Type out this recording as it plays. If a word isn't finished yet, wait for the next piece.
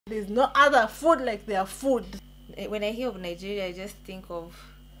there's no other food like their food. When I hear of Nigeria, I just think of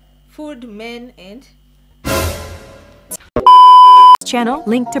food, men, and channel.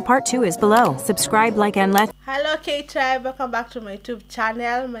 Link to part 2 is below. Subscribe, like, and let. Hello K-Tribe, welcome back to my YouTube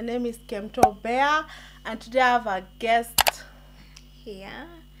channel. My name is Kemunto Bear, and today I have a guest here.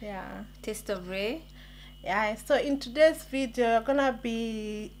 Yeah, Taste of Ray. Yeah, so in today's video we're gonna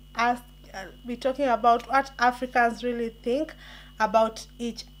be talking about what Africans really think about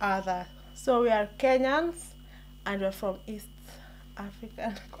each other. So we are Kenyans and we're from East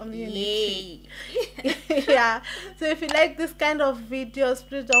African community. Yeah, so if you like this kind of videos,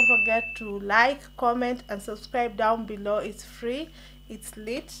 please don't forget to like, comment, and subscribe down below. It's free, it's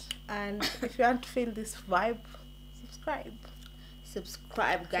lit, and if you want to feel this vibe,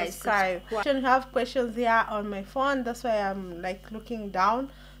 subscribe guys. I have questions here on my phone, that's why I'm like looking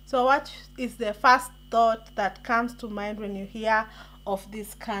down. So what is the first thought that comes to mind when you hear of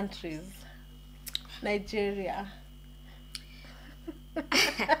these countries? Nigeria.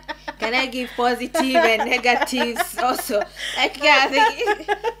 Can I give positive and negatives also? Like, yeah,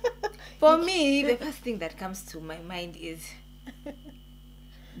 for me, the first thing that comes to my mind is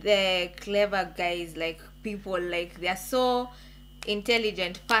the clever guys, like people, like they're so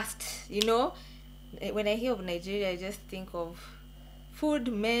intelligent, fast, you know. When I hear of Nigeria, I just think of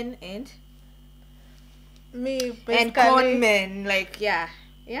food, men, and con men. Like, yeah.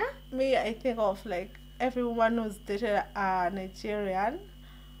 Me, I think of like every woman who's dated a Nigerian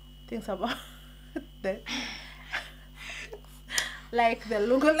thinks about the like the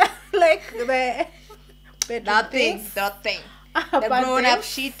look, like the nothing, the grown up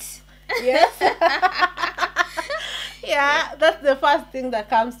shit. Yes. Yeah, that's the first thing that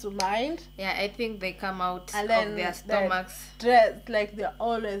comes to mind. Yeah, I think they come out of their stomachs. Like they're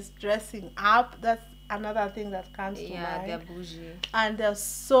always dressing up. That's another thing that comes to mind. Yeah, they're bougie. And they're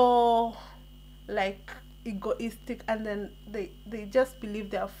so like egoistic, and then they just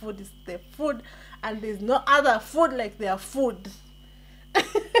believe their food is their food, and there's no other food like their food.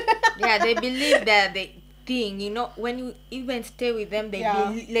 Yeah, they believe that the thing, you know, when you even stay with them, they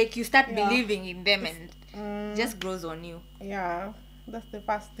like you start believing in them, and just grows on you. Yeah, that's the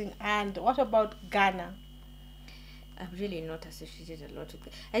first thing. And what about Ghana? I'm really not associated a lot with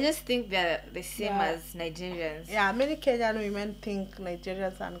it. I just think they're the same as Nigerians. Yeah, many Kenyan women think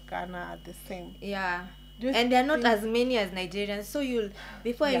Nigerians and Ghana are the same. Yeah. And they're not as many as Nigerians, so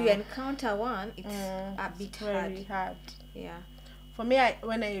before you encounter one, it's a bit very hard. Yeah. For me,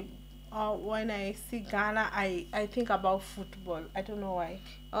 when I see Ghana, I think about football. I don't know why.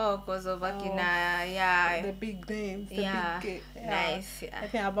 Oh, because of the big names. Big nice. Yeah. I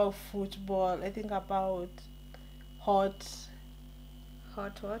think about football. I think about hot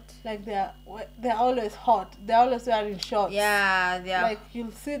what? Like they're always hot. They're always wearing shorts. Yeah, they're like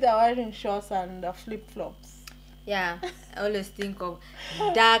you'll see they're wearing shorts and flip flops. Yeah, I always think of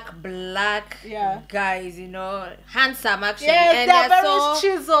dark black guys, you know, handsome actually. Yeah, and they're very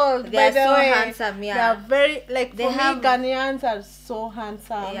chiseled. They're so handsome. Yeah, they're very like Ghanaians are so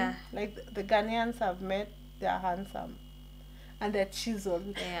handsome. Yeah, like the Ghanaians I've met, they're handsome. And they're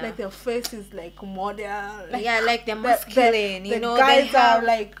chiseled, like their face is like model. Like, like they're masculine. You know, guys are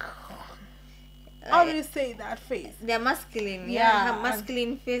like. How do you say that face? They're masculine. Yeah,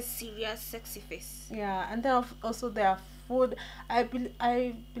 masculine face, serious, sexy face. Yeah, and then also their food. I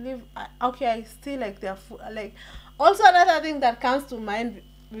believe. I still like their food. Like, also another thing that comes to mind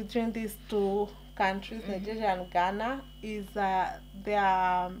between these two countries, Nigeria and Ghana, is their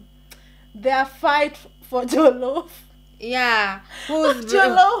fight for jollof. Yeah, who's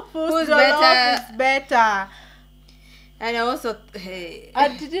better? And also,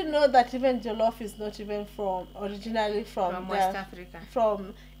 did you know that even jollof is not even originally from West Africa?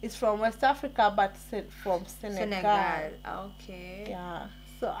 It's from West Africa, but from Senegal. Okay. Yeah.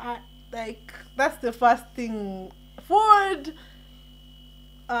 So that's the first thing. Food.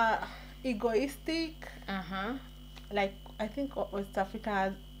 Egoistic. Like I think West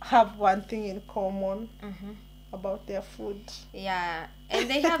Africa have one thing in common. About their food. Yeah, and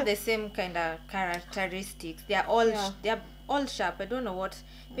they have the same kind of characteristics. They're all sharp. I don't know what.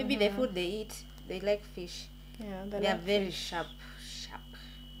 Maybe the food they eat, they like fish. Yeah, they're very sharp.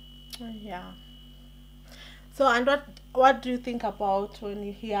 Yeah. So, and what do you think about when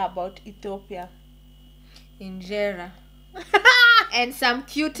you hear about Ethiopia? Injera. And some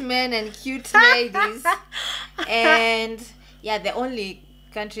cute men and cute ladies. And the only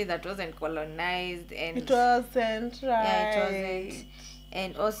country that wasn't colonized, and it wasn't, right? Yeah, it wasn't.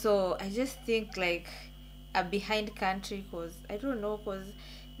 And also I just think like a behind country, because I don't know, because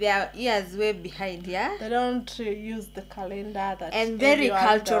their years way behind, yeah. They don't use the calendar that. And very everyone in the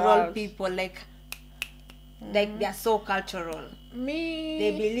cultural world. people, like they are so cultural.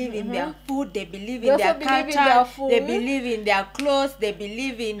 They believe in their food, they believe in their culture, they believe in their clothes, they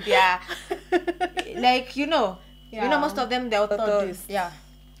believe in their like most of them they're Orthodox. Yeah.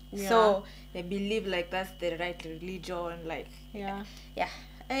 So they believe like that's the right religion, like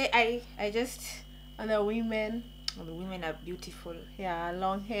I just. And the women are beautiful. Yeah,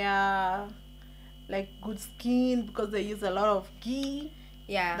 long hair, like good skin because they use a lot of ghee.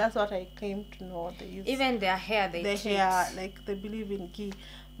 Yeah, that's what I came to know. They use even their hair. Like they believe in ghee.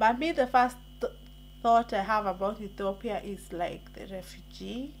 But me, the first thought I have about Ethiopia is like the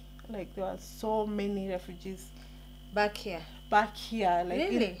refugee. Like there are so many refugees back here. Like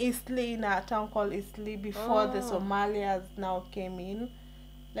really? in Eastleigh, in a town called Eastleigh, before the Somalians now came in.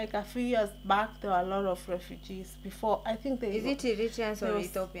 Like a few years back, there were a lot of refugees. Before, I think they. Is it Eritreans or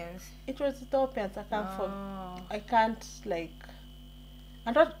Ethiopians? It was Ethiopians. I can't like.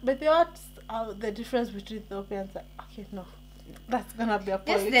 I don't. But the difference between Ethiopians. Okay, no, that's gonna be a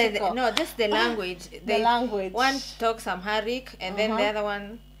political. That's the language. The language. One talks Amharic, and then the other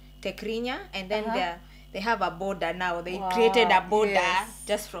one Tekrinya, and then they have a border now. They created a border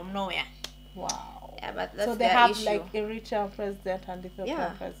just from nowhere. Wow. Yeah, but that's so they their have issue. like Eritrean president and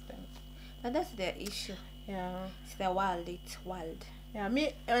Ethiopian president. But that's their issue. Yeah. It's the world. It's world. Yeah.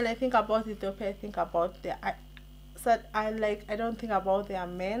 Me, when I think about Ethiopia, I think about I don't think about their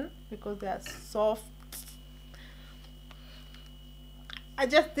men because they are soft. I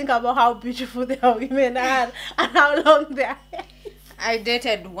just think about how beautiful their women are and how long they are. I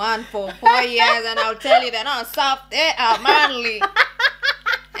dated one for 4 years and I'll tell you they're not soft, they are manly.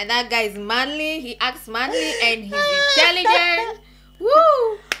 And that guy is manly, he acts manly and he's intelligent.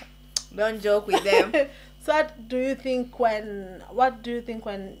 Woo! Don't joke with them. So what do you think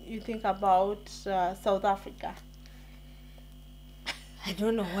when you think about South Africa? I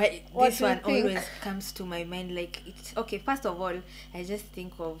don't know why this one always comes to my mind. Like, it's okay. First of all, I just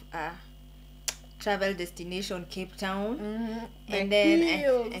think of travel destination Cape Town, and then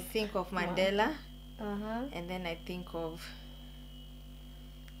I think of Mandela, and then I think of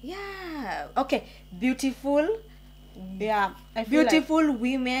beautiful. Yeah, I feel beautiful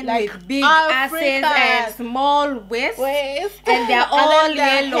women with big asses and small waists, and they're all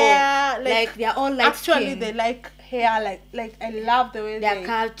yellow. Hair, like they're all like actually skin. They like hair, like I love the way their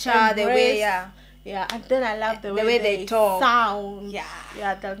culture, the way and then I love the way they talk, sound.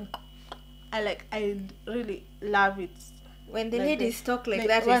 I really love it when the ladies talk like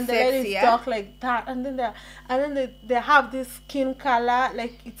that. When is the sexy, ladies talk like that, and then they have this skin color,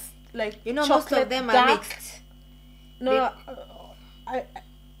 like it's like most of them dark. Are mixed. No,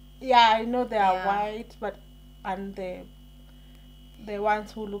 I know they are white, and the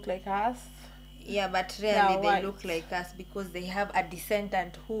ones who look like us. Yeah, but rarely they look like us because they have a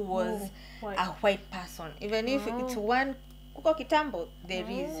descendant who was a white person. Even if it's one Kuko Kitambo, there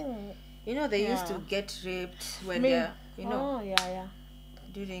is. They used to get raped when they're,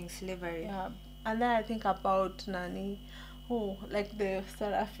 during slavery. Yeah, and then I think about Nani. Oh, like the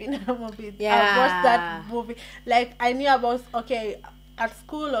Sarafina movie. Yeah. I watched that movie. Like, I knew about, at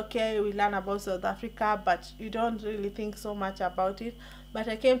school, we learn about South Africa, but you don't really think so much about it. But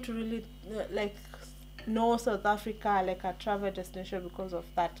I came to really, know South Africa, like a travel destination because of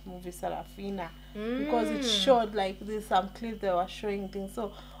that movie, Sarafina. Because it showed, some clips they were showing things.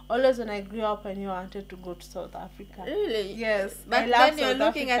 So, always when I grew up, I knew I wanted to go to South Africa. Really? Yes. But then you're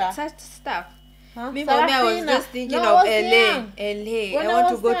looking at such stuff. Me, I was just thinking of LA. I want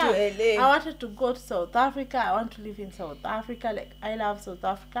to go to LA. I wanted to go to South Africa. I want to live in South Africa. Like, I love South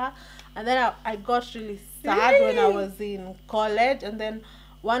Africa. And then I got really sad when I was in college. And then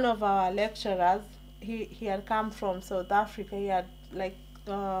one of our lecturers, he had come from South Africa. He had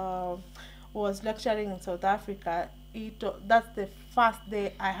was lecturing in South Africa. That's the first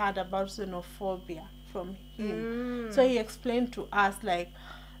day I heard about xenophobia from him. So he explained to us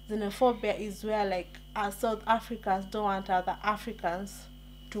xenophobia is where South Africans don't want other Africans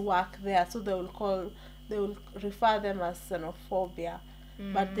to work there, so they will refer them as xenophobia.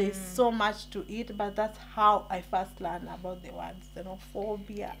 But there's so much to it, but that's how I first learned about the word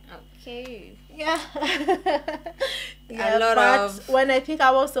xenophobia. Okay. Yeah. When I think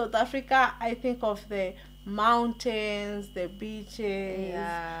about South Africa, I think of the mountains, the beaches,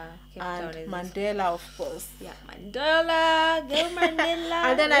 and Mandela, of course. Yeah, Mandela, girl Mandela.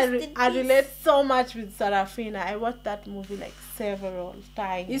 And then I relate so much with Sarafina. I watched that movie several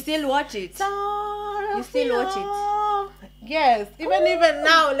times. You still watch it? Sarafina. You still watch it? Yes, even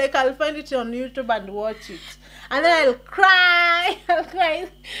now, like I'll find it on YouTube and watch it, and then I'll cry. I'll cry.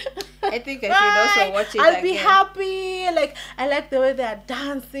 I think I should also watch it. I'll be happy. Like I like the way they are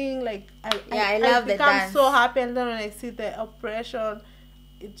dancing. Like I love the dance. I'm so happy, and then when I see the oppression,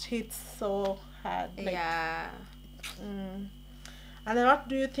 it hits so hard. Like, yeah. And then what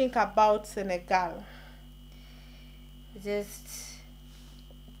do you think about Senegal?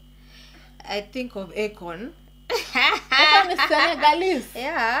 I think of Akon. Akon is Senegalese.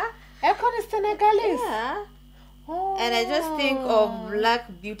 Yeah. Akon is Senegalese. Yeah. Oh. And I just think of black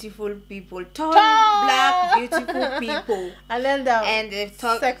beautiful people, tall black beautiful people, and then they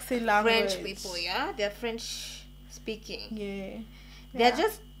talk sexy language. French people. Yeah, they're French speaking. Yeah. They're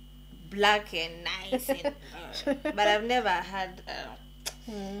just black and nice, and, but I've never had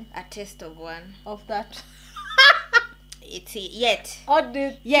a taste of one of that. It's yet. Or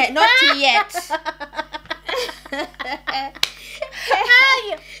did not yet.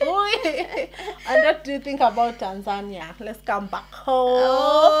 And what do you think about Tanzania? Let's come back home.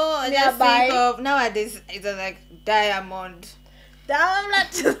 Oh, just think of nowadays it's like Diamond.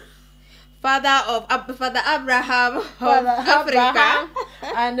 Father Abraham of Africa.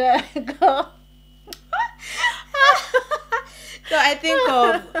 And go. So I think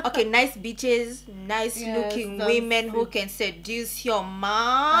of nice beaches, nice looking women who can seduce your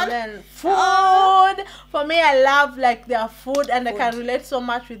man. And then food. For me, I love like their food, and I can relate so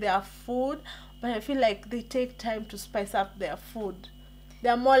much with their food. But I feel like they take time to spice up their food.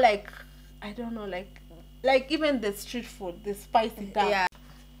 They're more like, I don't know, like even the street food, they spice it up. Yeah.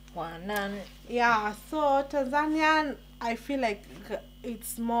 Yeah. So Tanzanian, I feel like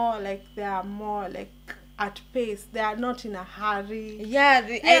it's more like they are more like at pace. They are not in a hurry. Yeah,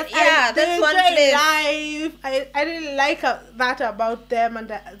 that's one place. Life. I really like that about them,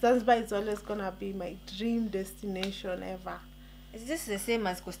 and Zanzibar is always gonna be my dream destination ever. It's just the same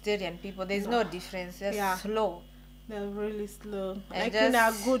as Costa Rican people. There's no difference. They're slow. They're really slow. And like in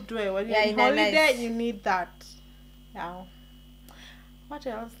a good way. When you're on holiday, you need that. Yeah. What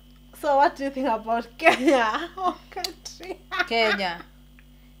else? So what do you think about Kenya? Oh, country. Kenya.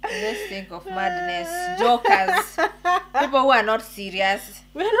 Just think of madness, jokers, people who are not serious.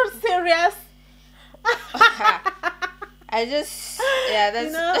 We're not serious. That's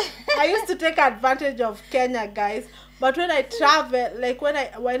I used to take advantage of Kenya, guys. But when I travel, like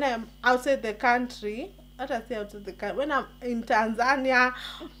when I'm outside the country, not I say outside the country, when I'm in Tanzania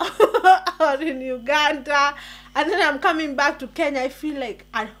or in Uganda, and then I'm coming back to Kenya, I feel like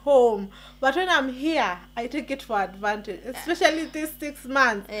at home. But when I'm here, I take it for advantage. Especially these 6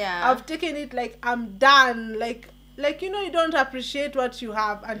 months. Yeah. I've taken it like I'm done. Like you don't appreciate what you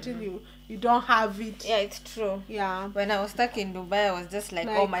have until you don't have it. Yeah, it's true. Yeah. When I was stuck in Dubai, I was just like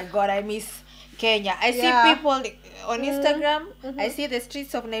oh my God, I miss Kenya. I see people on Instagram. I see the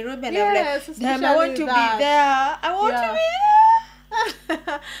streets of Nairobi, and I'm like, damn, I want to be there. I want to be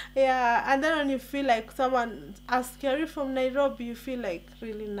there. Yeah, and then when you feel like someone asks, are you from Nairobi, you feel like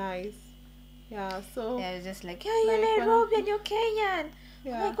really nice. Yeah, so it's just like, yeah, you're Nairobi and you're Kenyan.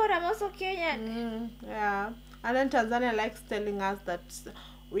 Yeah. Oh my God, I'm also Kenyan. Yeah, and then Tanzania likes telling us that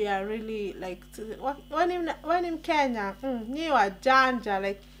we are really like when in Kenya, you are janja,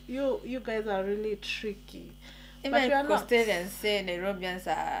 like you guys are really tricky. Even Costa Ricans say Nairobians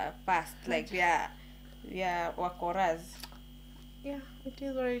are past, like we are wakoras. Yeah, it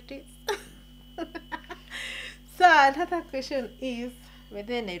is what it is. So another question is,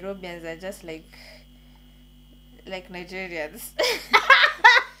 whether Nairobians are just like Nigerians.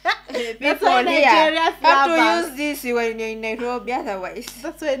 That's why Nigerians have to use this when you're in Nairobi, otherwise.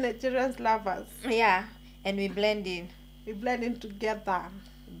 That's why Nigerians love us. Yeah, and we blend in. We blend in together.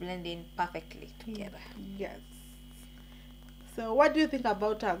 Blend in perfectly together. Yes. So what do you think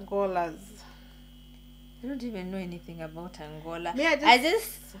about Angolas? I don't even know anything about Angola.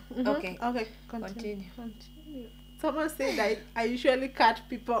 Okay, continue. Someone said I usually cut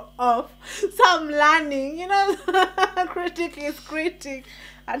people off. So I'm learning, critic is critic.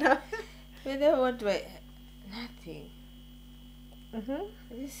 And but then what do I? Nothing.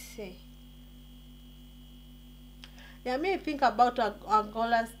 Let's see. Yeah, me think about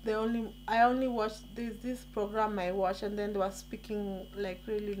Angolas. I only watched this program I watched, and then they were speaking like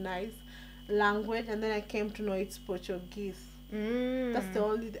really nice language, and then I came to know it's Portuguese. That's the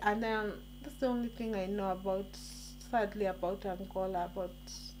only thing I know about. Sadly, about Angola, about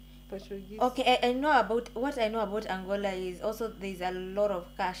Portuguese. Okay, I know what I know about Angola is also there's a lot of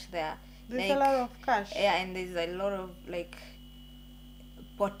cash there. There's a lot of cash. Yeah, and there's a lot of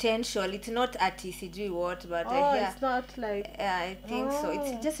potential. It's not at TCG what, but it's not like. Yeah, I think so.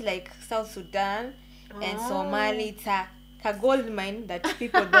 It's just like South Sudan and Somali. It's a a gold mine that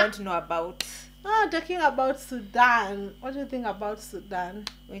people don't know about. Talking about Sudan. What do you think about Sudan?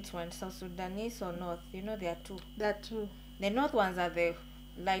 Which one? South Sudanese or North? You know, there are two. There are two. The North ones are the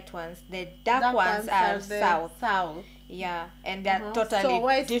light ones. The dark ones are South. South. Yeah, and they're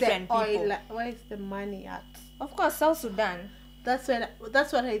totally different people. Where is the money at? Of course, South Sudan. That's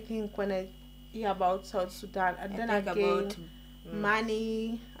what I think when I hear about South Sudan, and then again about,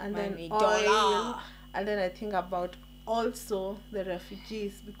 money, and money, then oil, dollar. And then I think about also the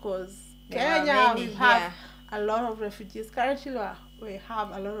refugees, because Kenya we have a lot of refugees. Currently we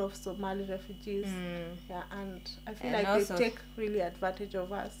have a lot of Somali refugees. Yeah, and I feel like also, they take really advantage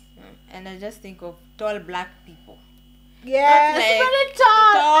of us. And I just think of tall black people. Yes, like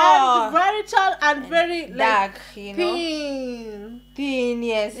very tall and very dark, like, you know, thin,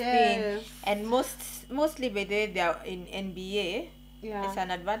 yes, thin, and mostly by the way they are in NBA. Yeah, it's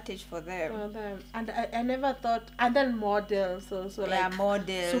an advantage for them. And I never thought, and then models also, like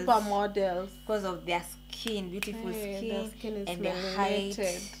models, supermodels, because of their skin, beautiful skin, their skin is and their height.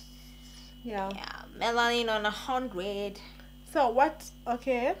 Yeah, melanin on 100. So what?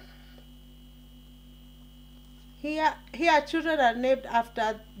 Okay. Here children are named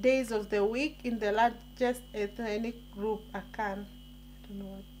after days of the week in the largest ethnic group, Akan. I don't know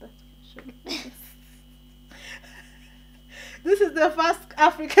what that should. This is the first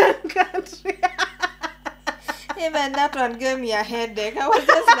African country. Even that one gave me a headache. I was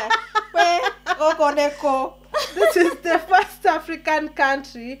just like, where? Okoneko. This is the first African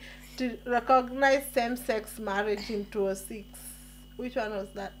country to recognize same-sex marriage in 2006. Which one was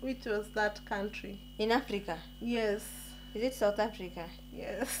that? Which was that country? In Africa? Yes. Is it South Africa?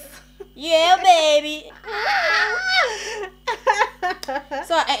 Yes. Yeah, baby.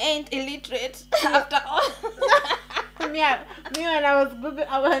 So I ain't illiterate after all. Me when I was Googling,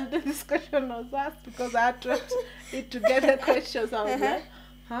 when this question was asked, because I had to get the questions, I was like,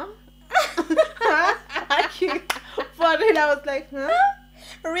 huh? For real, I was like, huh?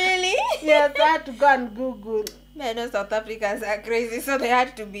 Really? Yes, I had to go and Google. I know South Africans are crazy, so they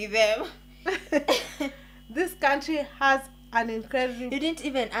had to be them. This country has an incredible... You didn't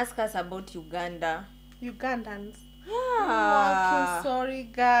even ask us about Uganda. Ugandans? Yeah. Oh, okay, sorry,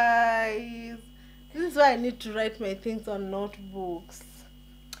 guys. This is why I need to write my things on notebooks.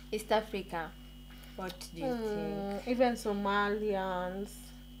 East Africa. What do you think? Even Somalians.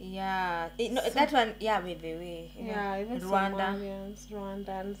 Yeah. That one, yeah, by the way. Yeah, even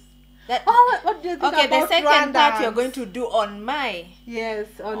Rwandans. What do you think about the second Rwandans? part you're going to do on my. Yes,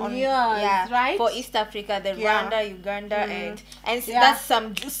 on yours, right? For East Africa, the Rwanda, Uganda, and that's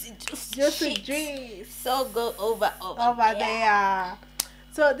some juicy juice. So go over there.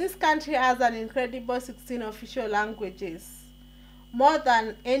 So this country has an incredible 16 official languages, more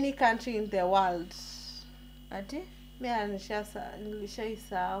than any country in the world. It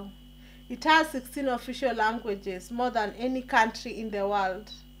has 16 official languages, more than any country in the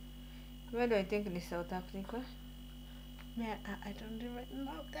world. Where do I think in South Africa? I don't even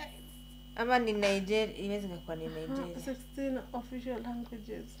know, guys. Ama ni Nigeria. 16 official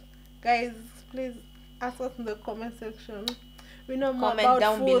languages. Guys, please ask us in the comment section. We know more about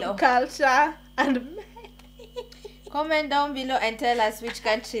food, below. Culture, and comment down below and tell us which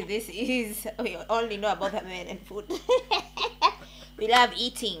country this is. We only know about the men and food. We love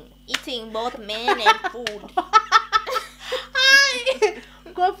eating both men and food.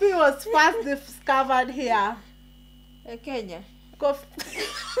 Coffee was first discovered here. Kenya. Coffee.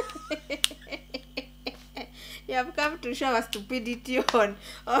 You have come to show us stupidity on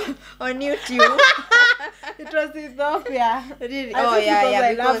YouTube. It was Ethiopia. Really?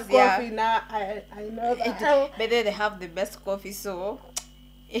 I love coffee now. I know that. But then they have the best coffee, so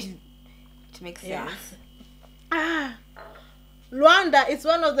it makes sense. Rwanda is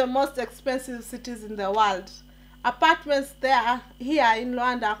one of the most expensive cities in the world. Apartments here in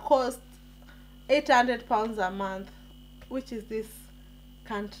Rwanda cost £800 a month, which is this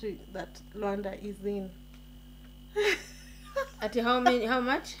country that Rwanda is in. At how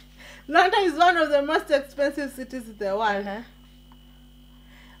much? Rwanda is one of the most expensive cities in the world.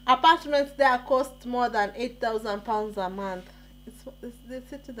 Apartments there cost more than £8,000 a month. It's the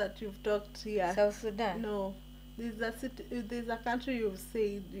city that you've talked here. South Sudan? No. There's a country you've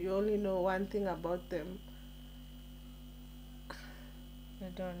said you only know one thing about them. I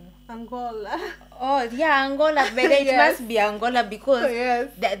don't know. Angola. Oh yeah, Angola. But it must be Angola because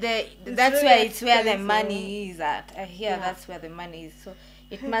that's where the money is at. I hear that's where the money is. So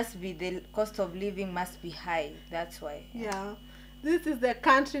it must be, the cost of living must be high. That's why. Yeah. This is the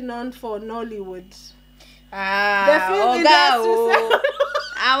country known for Nollywood. The film industry.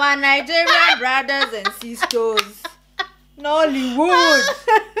 Our Nigerian brothers and sisters. Nollywood.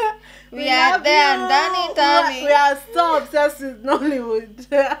 we are there and done it, darling. We are so obsessed with Nollywood.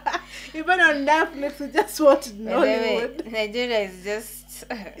 Even on Netflix, we just watch Nollywood. Nigeria is just...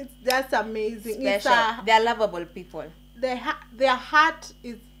 it's just amazing. Special. They are lovable people. Their heart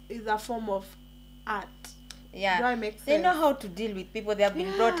is a form of art. Yeah. Do I make sense? They know how to deal with people. They have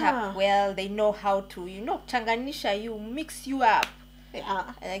been brought up well. They know how to, changanisha you, mix you up.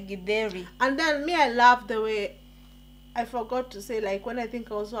 Yeah. Like Gideri. And then I love the way, I forgot to say, like when I think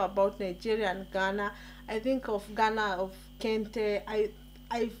also about Nigeria and Ghana, I think of Ghana, of Kente.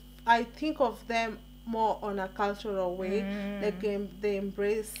 I think of them more on a cultural way. Like they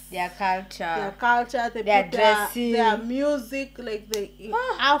embrace their culture. They their put dressing, their music, like the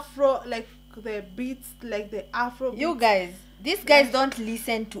Afro, like the beats, like the Afro beats. You guys, these guys don't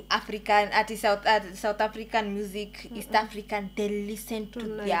listen to African South African music, East African. They listen to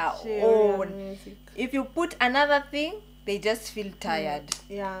their own music. If you put another thing, they just feel tired.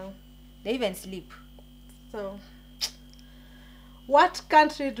 Yeah, they even sleep. So, what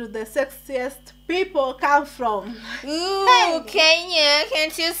country do the sexiest people come from? Ooh, Kenya!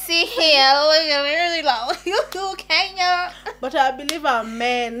 Can't you see here? Look at really low. Kenya. But I believe our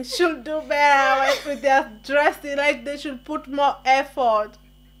men should do better with their dressing. Like they should put more effort.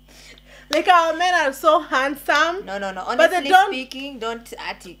 Like our men are so handsome. No. Honestly speaking, don't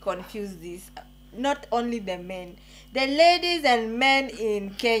confuse this. Not only the men, the ladies and men in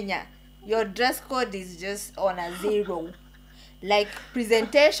Kenya. Your dress code is just on a 0. Like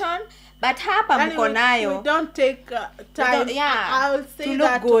presentation, but hapa mko nayo. We don't take time. I will say to look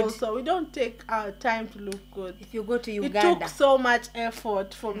that good. Also. We don't take our time to look good. If you go to Uganda, it took so much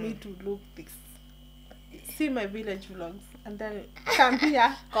effort for me to look this. See my village vlogs and then come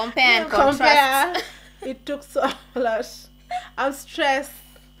here. Compare and contrast. It took so much. I'm stressed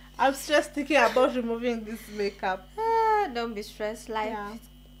thinking about removing this makeup. Don't be stressed, life. Yeah.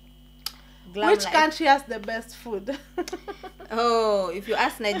 Which country has the best food? Oh, if you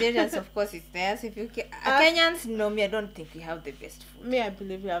ask Nigerians, of course it's theirs. If you Kenyans, no, I don't think we have the best food. I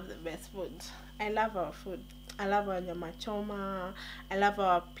believe we have the best food. I love our food. I love our nyama choma. I love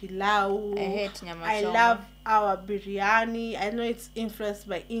our pilau. I hate nyama choma. I love our biryani. I know it's influenced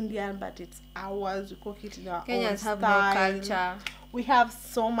by Indian, but it's ours. We cook it in our own style. Kenyans have no culture. We have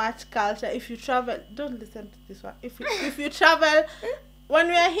so much culture. If you travel, don't listen to this one. If you travel. When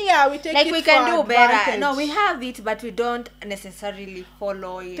we are here, we take like it we can do advantage. better. No, we have it, but we don't necessarily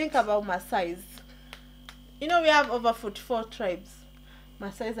follow it. Think about Maasai's. We have over 44 tribes.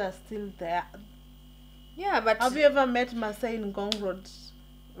 Maasai's are still there. Yeah, but have you ever met Maasai in Gong Road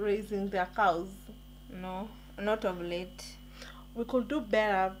raising their cows? No, not of late. We could do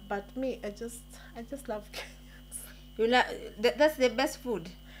better, but I just love Kenyans. That's the best food.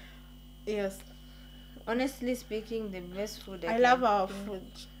 Yes. Honestly speaking, the best food I love our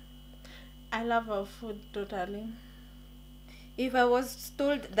food. I love our food totally. If I was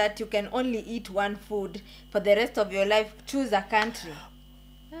told that you can only eat one food for the rest of your life, choose a country,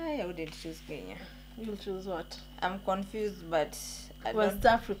 I wouldn't choose Kenya. You'll choose what? I'm confused, but West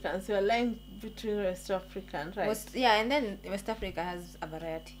Africans. You're lying between West African, right? And then West Africa has a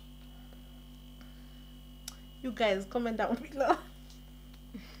variety. You guys, comment down below.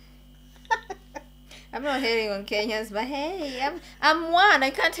 I'm not hating on Kenyans, but hey, I'm one.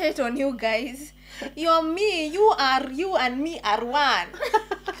 I can't hate on you guys. You're me. You and me are one.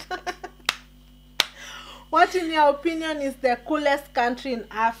 What, in your opinion, is the coolest country in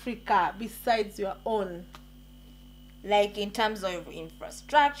Africa besides your own? Like in terms of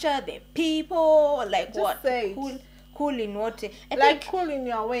infrastructure, the people, like just what? Say cool in what? Cool in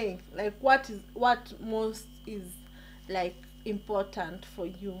your way. Like what most is like important for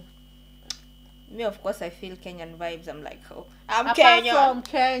you? Me, of course, I feel Kenyan vibes. I'm like, I'm apart Kenyan. From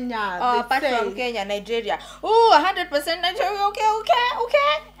Kenya. Apart from Kenya, Nigeria. Oh, 100% Nigeria.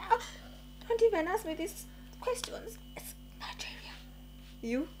 Okay. Don't even ask me these questions. It's Nigeria.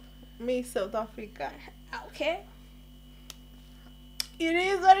 You? Me, South Africa. Okay. It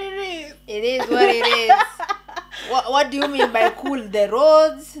is what it is. It is what it is. What do you mean by cool? The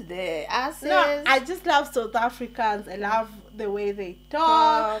roads, the asses? No, I just love South Africans. I love the way they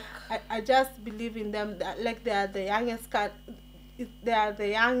talk. I just believe in them. Like they are the youngest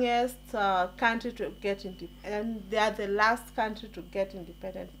country to get independent, and they are the last country to get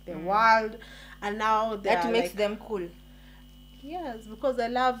independent in the world, and now that makes them cool. Yes, because I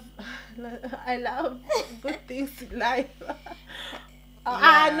love good things in life.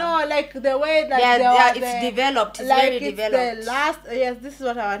 I know, like the way that it's developed. It's like very it's developed. The last, yes, this is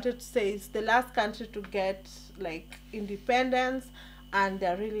what I wanted to say. It's the last country to get like independence, and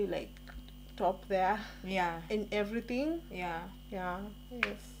they're really like top there. Yeah. In everything. Yeah. Yeah.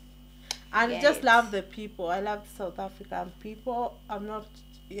 Yes. And Get just it. love the people. I love South African people. I'm not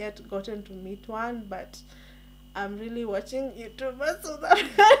yet gotten to meet one, but I'm really watching YouTubers, South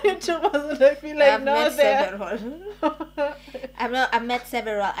African YouTubers, and I feel like I've now met they're several. I've met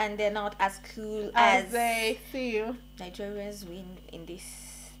several, and they're not as cool as they see you. Nigerians win in this.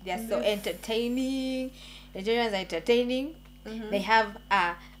 They're so entertaining. Nigerians are entertaining. They have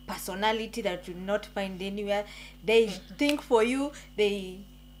a personality that you not find anywhere. They think for you. They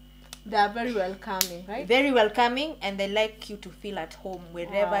are very welcoming, right? Very welcoming, and they like you to feel at home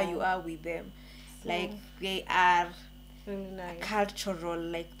wherever you are with them. So like they are really nice. Cultural,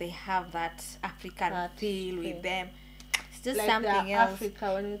 like they have that African feel with them. It's just like something else.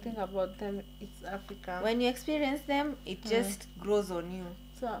 Africa, when you think about them, it's Africa. When you experience them, it just grows on you.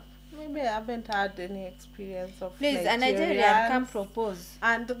 So maybe I haven't had any experience of please, a Nigerian come propose.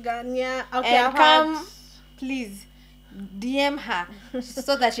 And Ghana, okay, and come, please DM her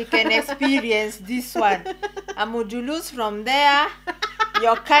so that she can experience this one. Amudulus from there,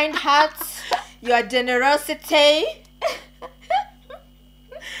 your kind hearts, your generosity.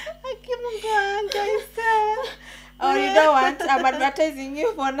 Oh, you don't want? I'm advertising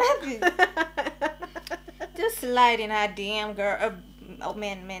you for nothing. Just slide in her DM, girl. Oh,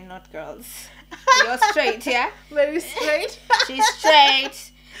 men, not girls. You're straight, yeah? Very straight. She's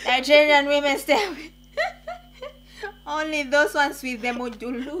straight. Nigerian women stay with. Only those ones with the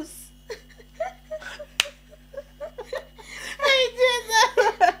modulus. I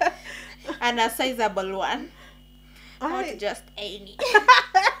did that. And a sizable one. Not just any.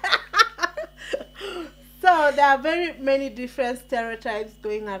 So there are very many different stereotypes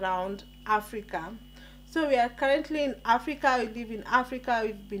going around Africa. So we are currently in Africa, we live in Africa,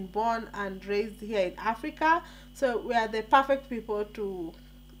 we've been born and raised here in Africa. So we are the perfect people to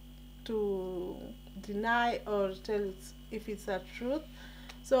deny or tell if it's a truth.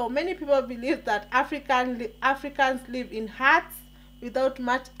 So many people believe that Africans live in huts without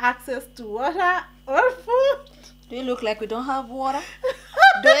much access to water or food. Do you look like we don't have water?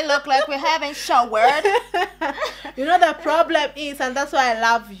 Do it look like we haven't showered? You know, the problem is, and that's why I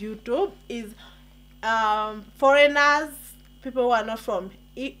love YouTube, is foreigners, people who are not from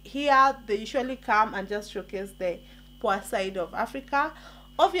here, they usually come and just showcase the poor side of Africa.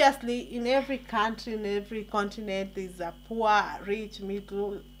 Obviously, in every country, in every continent, there's a poor, rich,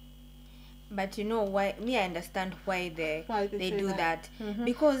 middle. But you know why? Me, I understand why they do that. Mm-hmm.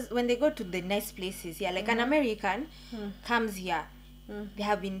 Because when they go to the nice places here, like an American comes here, they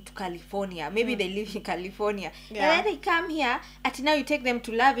have been to California. Maybe they live in California. Yeah. And then they come here, and now you take them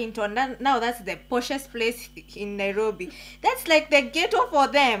to Lavington. Now that's the poshest place in Nairobi. That's like the ghetto for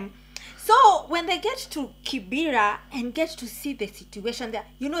them. So when they get to Kibera and get to see the situation there,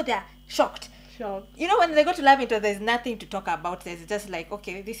 you know, they're shocked. You know, when they go to Lavington, there's nothing to talk about. There's just like,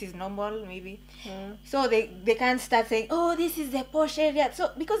 okay, this is normal, maybe. So they can't start saying, oh, this is the posh area. So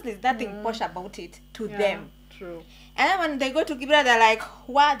because there's nothing posh about it to them. True. And then when they go to Kibera, they're like,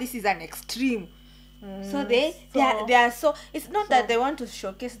 wow, this is an extreme. So they are so, it's not that they want to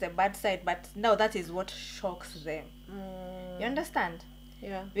showcase the bad side, but no, that is what shocks them. You understand?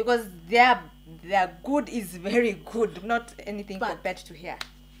 Yeah. Because their good is very good, not anything compared to here.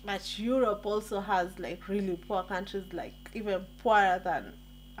 But Europe also has like really poor countries, like even poorer than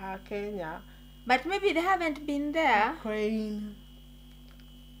Kenya. But maybe they haven't been there. Ukraine.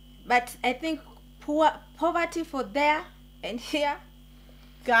 But I think poverty for there and here.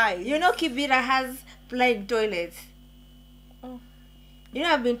 Guys. You know Kibera has flying toilets. Oh. You know,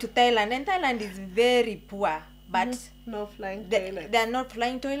 I've been to Thailand, and Thailand is very poor. But no flying toilets. They're not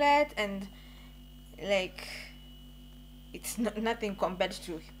flying toilets, and like it's nothing compared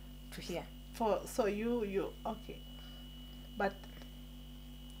to here. So you okay, but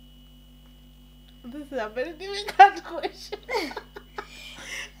this is a very difficult question.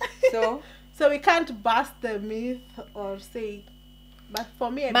 So we can't bust the myth or say, but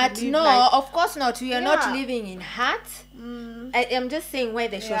for me, I believe, no, like, of course not. We are not living in huts. I am just saying why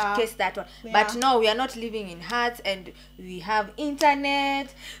they showcase that one. But no, we are not living in huts, and we have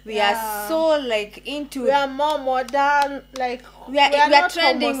internet. We are so like into. We are more modern. Like we are not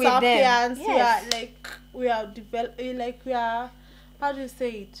trending with them. Yes. We are like we are developing. Like we are. How do you say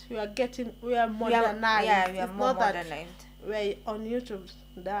it? We are getting. We are modernized. We are more modernized. We're on YouTube.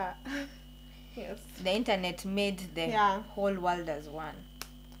 That. Yes. The internet made the whole world as one.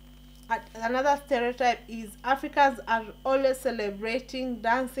 Another stereotype is Africans are always celebrating,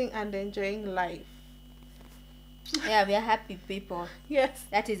 dancing, and enjoying life. Yeah, we are happy people. Yes.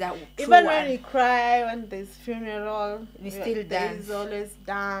 That is a true Even one. when we cry, when there's funeral, We still dance. There's always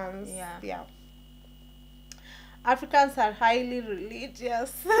dance. Yeah. Africans are highly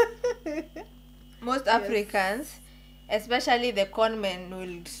religious. Most Africans, especially the conmen,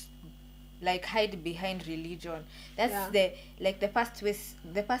 will like hide behind religion. That's the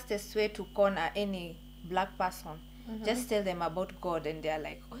fastest way to con any black person. Just tell them about God and they're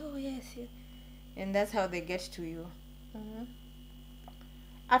like, oh yes, and that's how they get to you.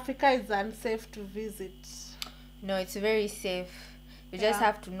 Africa is unsafe to visit. No, it's very safe. You just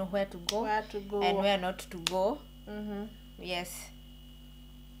have to know where to go and where not to go. Yes.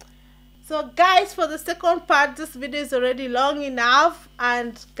 So guys, for the second part, this video is already long enough,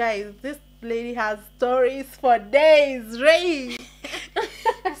 and guys, this lady has stories for days, right?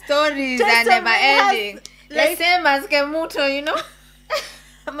 Stories are never ending. Like, the same as Kemunto, you know.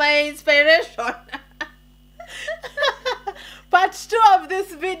 My inspiration. Part 2 of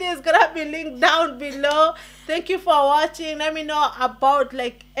this video is gonna be linked down below. Thank you for watching. Let me know about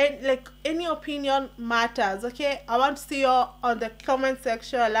any opinion matters. Okay, I want to see you on the comment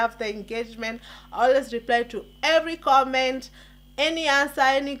section. I love the engagement. I always reply to every comment, any answer,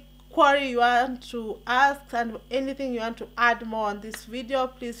 any query you want to ask, and anything you want to add more on this video.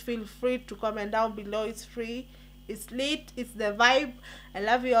 Please feel free to comment down below. It's free, it's lit, it's the vibe. I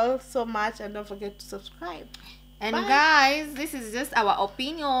love you all so much, and don't forget to subscribe. And bye. Guys, this is just our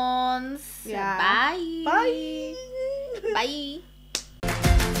opinions. Yeah. Bye. Bye. Bye.